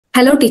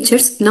Hello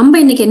teachers, நம்ம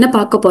இன்னைக்கு என்ன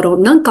பார்க்க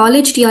போறோம்னா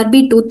college TRB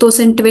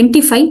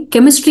 2025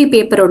 chemistry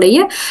பேப்பரோடைய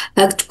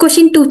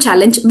question to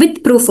challenge with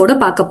proof ஓட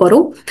பார்க்க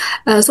போறோம்.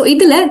 ஸோ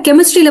இதுல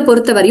கெமிஸ்ட்ரியில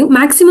பொறுத்தவரையும்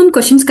மேக்ஸிமம்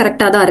கொஸ்டின்ஸ்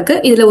கரெக்டா தான் இருக்கு.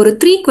 இதுல ஒரு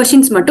 3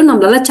 கொஸ்டின்ஸ் மட்டும்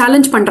நம்மளால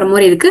சேலஞ்ச் பண்ற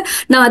மாதிரி இருக்கு.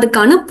 நான்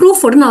அதுக்கான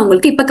ப்ரூஃபோட நான்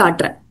உங்களுக்கு இப்ப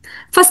காட்டுறேன்.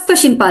 ஃபர்ஸ்ட்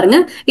கொஸ்டின் பாருங்க.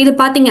 இது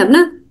பாத்தீங்க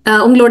அப்படின்னா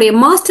உங்களுடைய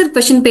மாஸ்டர்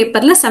கொஸ்டின்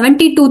பேப்பர்ல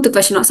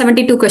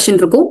 72 கொஸ்டின்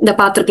இருக்கும். இத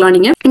பாத்துக்கலாம்.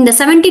 நீங்க இந்த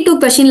 72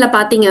 கொஸ்டின்ல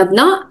பாத்தீங்க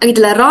அப்படின்னா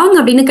இதுல ராங்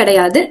அப்படின்னு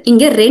கிடையாது.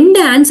 இங்க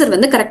 2 ஆன்சர்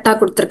வந்து கரெக்டா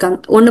கொடுத்திருக்காங்க.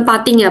 ஒன்னு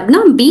பாத்தீங்க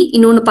அப்படின்னா பி,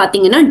 இன்னொன்னு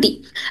பாத்தீங்கன்னா டி.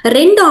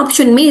 2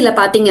 ஆப்ஷனுமே இதுல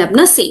பாத்தீங்க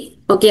அப்படின்னா சி.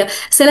 ஓகே,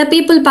 சில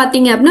பீப்புள்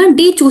பாத்தீங்க அப்படின்னா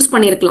டி சூஸ்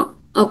பண்ணிருக்கலாம்.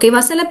 ஓகேவா,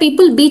 சில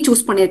பீப்புள் பி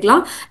சூஸ்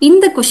பண்ணிருக்கலாம்.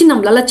 இந்த கொஸ்டின்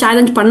நம்மளால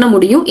சேலஞ்ச் பண்ண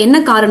முடியும். என்ன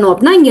காரணம்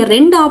அப்படின்னா இங்க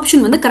 2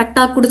 ஆப்ஷன் வந்து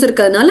கரெக்டா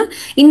கொடுத்திருக்கிறதுனால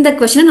இந்த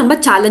கொஸ்டினை நம்ம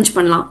சேலஞ்ச்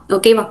பண்ணலாம்.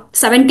 ஓகேவா,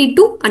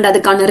 72 அண்ட்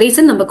அதுக்கான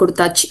ரீசன் நம்ம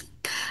கொடுத்தாச்சு.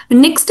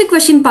 நெக்ஸ்ட்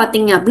கொஸ்டின்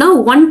பாத்தீங்க அப்படின்னா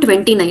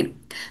 129.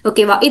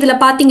 ஓகேவா, இதுல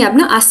பாத்தீங்க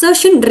அப்படின்னா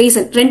அசர்ஷன்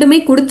ரீசன் ரெண்டுமே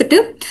கொடுத்துட்டு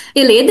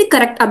இதுல எது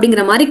கரெக்ட்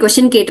அப்படிங்கிற மாதிரி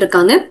கொஸ்டின்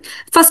கேட்டிருக்காங்க.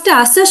 ஃபர்ஸ்ட்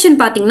அசர்ஷன்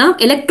பாத்தீங்கன்னா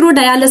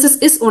எலக்ட்ரோடயாலிசிஸ்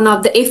is one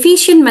of the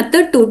efficient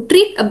method to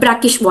treat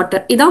brackish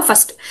water. இதான்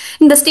ஃபர்ஸ்ட்.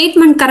 இந்த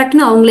ஸ்டேட்மெண்ட்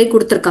கரெக்ட்னு அவங்களே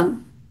கொடுத்திருக்காங்க.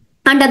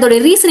 அண்ட் அதோட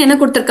ரீசன் என்ன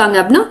கொடுத்திருக்காங்க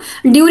அப்படின்னா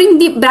during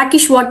the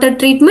brackish water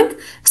treatment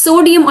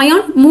sodium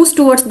ion moves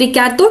towards the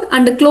cathode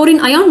and chlorine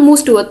ion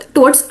moves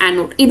towards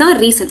anode. இதான்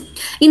reason.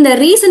 இந்த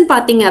ரீசன்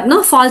பாத்தீங்க அப்படின்னா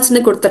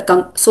ஃபால்ஸ்னு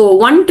கொடுத்திருக்காங்க. ஸோ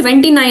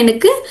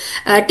 129க்கு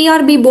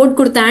டிஆர்பி போர்டு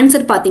கொடுத்த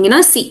ஆன்சர்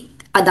பாத்தீங்கன்னா சி.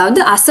 அதாவது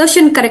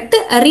அசர்ஷன் கரெக்ட்,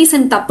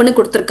 ரீசன் தப்புன்னு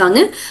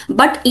கொடுத்திருக்காங்க.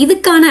 பட்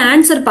இதுக்கான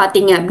ஆன்சர்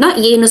பாத்தீங்க அப்படின்னா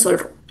ஏன்னு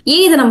சொல்றோம்.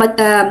 ஏன் இதை நம்ம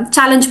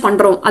சேலஞ்ச்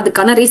பண்றோம்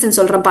அதுக்கான ரீசன்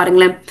சொல்றோம்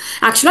பாருங்களேன்.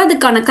 ஆக்சுவலா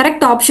அதுக்கான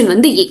கரெக்ட் ஆப்ஷன்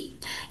வந்து ஏ.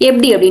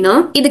 எப்படி அப்படின்னா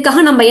இதுக்காக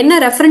நம்ம என்ன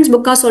ரெஃபரன்ஸ்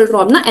புக்கா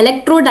சொல்றோம் அப்படின்னா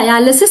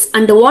எலக்ட்ரோடயாலிசிஸ்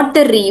அண்ட்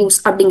வாட்டர் ரீயூஸ்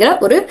அப்படிங்கிற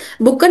ஒரு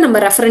புக்கை நம்ம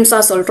ரெஃபரன்ஸா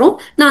சொல்றோம்.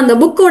 நான் அந்த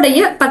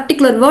புக்கோடைய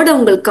பர்டிகுலர் வேர்டை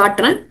உங்களுக்கு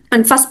காட்டுறேன்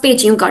அண்ட் ஃபர்ஸ்ட்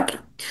பேஜையும்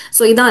காட்டுறேன்.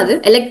 ஸோ இதான் அது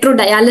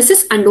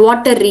எலக்ட்ரோடயாலிசிஸ் அண்ட்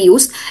வாட்டர்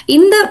ரீயூஸ்.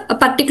 இந்த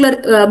பர்டிகுலர்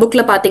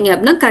புக்ல பாத்தீங்க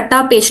அப்படின்னா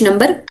கரெக்டா பேஜ்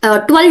நம்பர்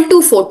 12 to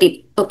 14.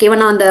 ஓகேவா,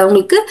 நான் அந்த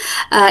உங்களுக்கு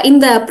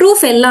இந்த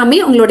ப்ரூஃப் எல்லாமே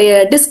உங்களுடைய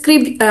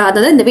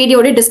அதாவது இந்த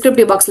வீடியோட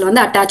டிஸ்கிரிப்டிவ் பாக்ஸ்ல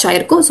வந்து அட்டாச்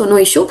ஆயிருக்கும். So no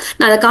issue.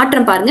 நான் அதை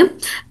காட்டுறேன் பாருங்க.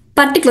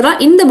 பர்டிகுலரா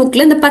இந்த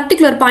புக்ல இந்த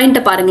பர்டிகுலர் பாயிண்ட்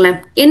பாருங்களேன்.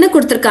 என்ன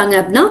கொடுத்திருக்காங்க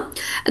அப்படின்னா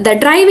the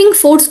driving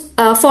force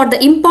for the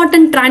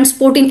important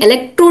transport in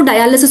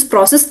electrodialysis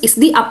process is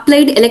the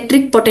applied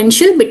electric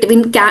potential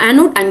between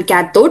anode and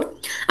cathode.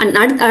 And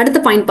அடுத்த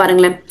பாயிண்ட்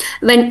பாருங்களேன்.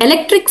 when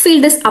electric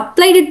field is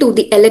applied to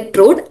the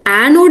electrode,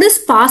 anode is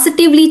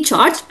positively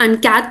charged and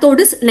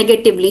cathode is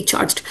negatively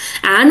charged.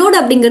 anode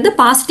அப்படிங்கிறது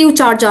positive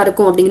சார்ஜா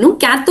இருக்கும் அப்படின்னும்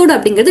cathode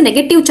அப்படிங்கிறது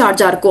negative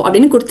சார்ஜா இருக்கும்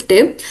அப்படின்னு கொடுத்துட்டு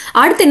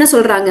அடுத்து என்ன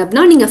சொல்றாங்க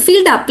அப்படின்னா நீங்க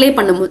ஃபீல்ட் அப்ளை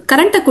பண்ணும்போது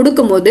கரண்ட்டை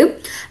கொடுக்கும்போது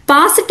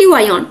பாசிட்டிவ்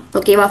அயான்,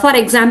 ஓகேவா, ஃபார்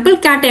எக்ஸாம்பிள்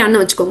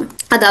கேட்டையான்னு வச்சுக்கோங்க,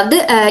 அதாவது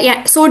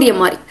சோடியம்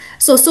மாதிரி.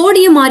 ஸோ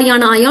சோடியம்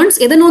மாதிரியான அயான்ஸ்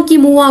எதை நோக்கி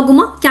மூவ்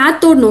ஆகுமா?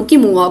 கேத்தோட் நோக்கி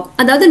மூவ் ஆகும்.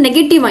 அதாவது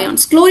நெகட்டிவ்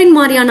அயான்ஸ் குளோரின்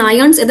மாதிரியான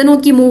அயான்ஸ் எதை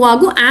நோக்கி மூவ்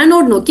ஆகும்?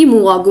 ஆனோட் நோக்கி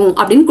மூவ் ஆகும்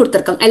அப்படின்னு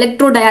கொடுத்துருக்காங்க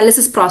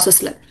எலக்ட்ரோடயாலிசிஸ்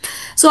ப்ராசஸ்ல.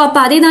 ஸோ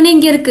அப்போ அதே தானே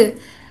இங்கே இருக்கு.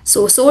 ஸோ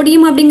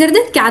சோடியம் அப்படிங்கிறது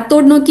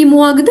கேத்தோட் நோக்கி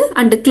மூவ் ஆகுது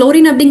அண்ட்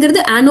குளோரின்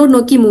அப்படிங்கிறது ஆனோட்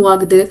நோக்கி மூவ்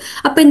ஆகுது.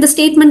 அப்ப இந்த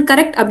ஸ்டேட்மெண்ட்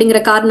கரெக்ட் அப்படிங்கிற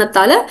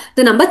காரணத்தால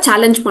இது நம்ம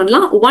சேலஞ்ச்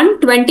பண்ணலாம்.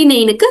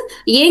 129க்கு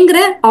ஏங்கிற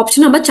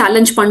ஆப்ஷன் நம்ம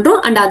சேலஞ்ச் பண்றோம்.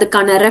 அண்ட்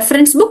அதுக்கான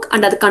ரெஃபரன்ஸ் புக்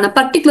அண்ட் அதுக்கான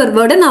பர்டிகுலர்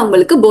வேர்டை நான்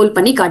உங்களுக்கு போல்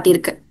பண்ணி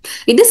காட்டியிருக்கேன்.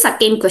 இது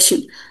செகண்ட்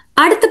கொஸ்டின்.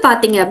 அடுத்து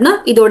பாத்தீங்க அப்படின்னா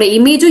இதோட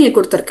இமேஜும் இங்க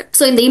கொடுத்துருக்கு.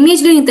 ஸோ இந்த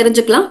இமேஜ்ல நீங்க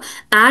தெரிஞ்சுக்கலாம்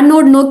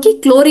ஆனோட் நோக்கி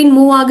குளோரின்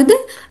மூவ் ஆகுது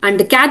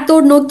அண்ட்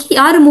கேத்தோட் நோக்கி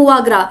யாரு மூவ்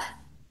ஆகுறா?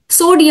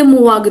 சோடியம்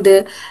மூவ் ஆகுது.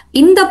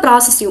 இந்த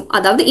ப்ராசஸையும்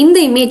அதாவது இந்த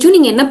இமேஜும்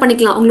நீங்க என்ன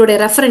பண்ணிக்கலாம்? உங்களுடைய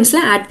ரெஃபரன்ஸ்ல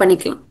ஆட்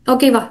பண்ணிக்கலாம்.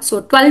 ஓகேவா, ஸோ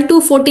 12 to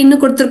 14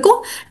 கொடுத்துருக்கோம்.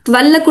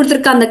 12ல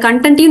கொடுத்துருக்க அந்த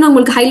கண்டென்ட்டையும் நான்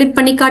உங்களுக்கு ஹைலைட்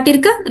பண்ணி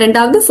காட்டியிருக்கேன்.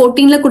 ரெண்டாவது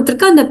 14ல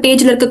கொடுத்துருக்க அந்த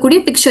பேஜ்ல இருக்கக்கூடிய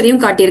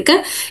பிக்சரையும்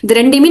காட்டியிருக்கேன். இது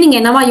ரெண்டையுமே நீங்க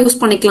என்னவா யூஸ்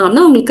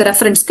பண்ணிக்கலாம்னா உங்களுக்கு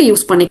ரெஃபரன்ஸ்க்கு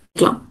யூஸ்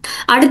பண்ணிக்கலாம்.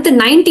 அடுத்து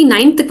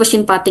 99th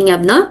கொஸ்டின் பாத்தீங்க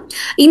அப்படின்னா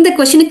இந்த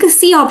கொஸ்டினுக்கு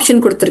சி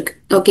ஆப்ஷன் கொடுத்துருக்கு.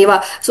 ஓகேவா,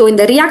 ஸோ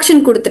இந்த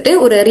ரியாக்ஷன் கொடுத்துட்டு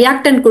ஒரு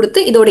ரியாக்டன்ட்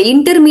கொடுத்து இதோட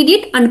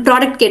இன்டர்மீடியட் அண்ட்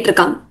ப்ராடக்ட்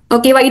கேட்டிருக்காங்க.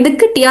 ஓகேவா,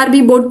 இதுக்கு டிஆர்பி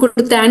போர்டு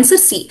கொடுத்த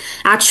ஆன்சர் சி.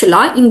 ஆக்சுவலா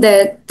இந்த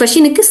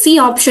கொஸ்டினுக்கு சி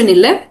ஆப்ஷன்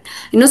இல்ல.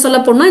 இன்னும் சொல்ல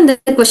போனா இந்த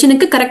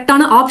கொஸ்டினுக்கு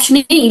கரெக்டான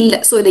ஆப்ஷனே இல்ல.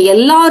 சோ இதை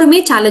எல்லாருமே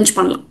சேலஞ்ச்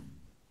பண்ணலாம்.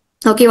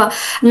 ஓகேவா,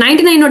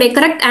 99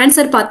 கரெக்ட்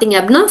ஆன்சர் பாத்தீங்க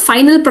அப்படின்னா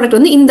ஃபைனல் ப்ராடக்ட்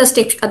வந்து இந்த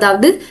ஸ்டெப்,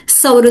 அதாவது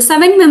ஒரு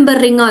 7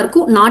 மெம்பர் ரிங்கா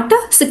இருக்கும், நாட்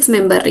 6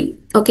 மெம்பர் ரிங்.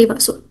 ஓகேவா,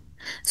 ஸோ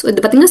இது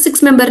பார்த்தீங்கன்னா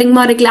 6 மெம்பர் ரிங்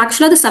மாதிரி இருக்குல்ல,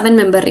 ஆக்சுவலாக அது 7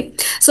 மெம்பர் ரிங்.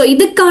 ஸோ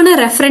இதுக்கான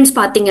ரெஃபரன்ஸ்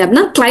பார்த்தீங்க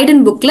அப்படின்னா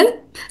கிளைடன் புக்ல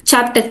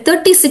சாப்டர்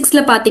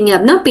 36ல பார்த்தீங்க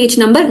அப்படின்னா பேஜ்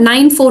நம்பர்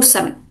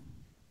 947.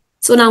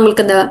 ஸோ நான்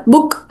உங்களுக்கு அந்த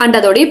புக் அண்ட்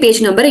அதோடைய பேஜ்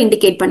நம்பரை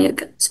இண்டிகேட்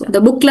பண்ணியிருக்கேன். ஸோ அந்த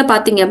புக்ல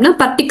பார்த்தீங்க அப்படின்னா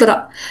பர்டிகுலரா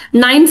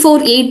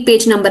 948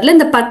 பேஜ் நம்பர்ல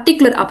இந்த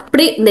பர்டிகுலர்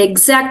அப்படியே இந்த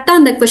எக்ஸாக்டா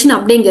அந்த கொஸ்டின்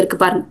அப்படியே இங்க இருக்கு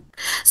பாருங்க.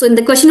 ஸோ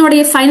இந்த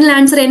கொஸ்டினோடைய ஃபைனல்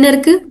ஆன்சர் என்ன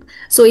இருக்கு?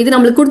 ஸோ இது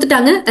நம்மளுக்கு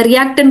கொடுத்துட்டாங்க.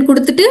 ரியாக்டன்ட்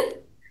கொடுத்துட்டு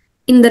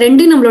இந்த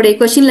ரெண்டும் நம்மளுடைய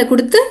கொஸ்டின்ல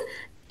கொடுத்து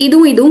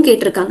இதுவும்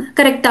கேட்டிருக்காங்க.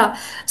 கரெக்டா?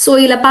 ஸோ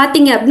இதுல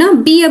பாத்தீங்க அப்படின்னா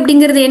பி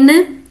அப்படிங்கிறது என்ன?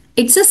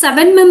 It's a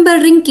 7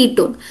 member ring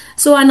ketone.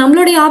 So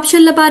நம்மளுடைய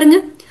ஆப்ஷன்ல பாருங்க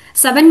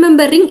 7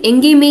 மெம்பர் ரிங்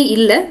எங்கேயுமே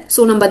இல்ல.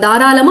 சோ நம்ம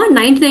தாராளமா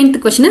 99th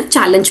கொஸ்டினை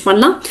சேலஞ்ச்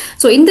பண்ணலாம்.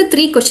 சோ இந்த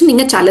 3 கொஸ்டின்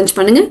நீங்க சேலஞ்ச்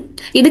பண்ணுங்க.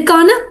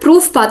 இதுக்கான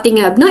ப்ரூஃப்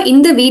பாத்தீங்க அப்படின்னா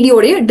இந்த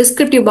வீடியோடைய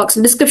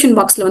டிஸ்கிரிப்ஷன்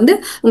பாக்ஸ்ல வந்து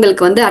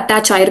உங்களுக்கு வந்து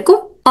அட்டாச்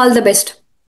ஆயிருக்கும். All the best.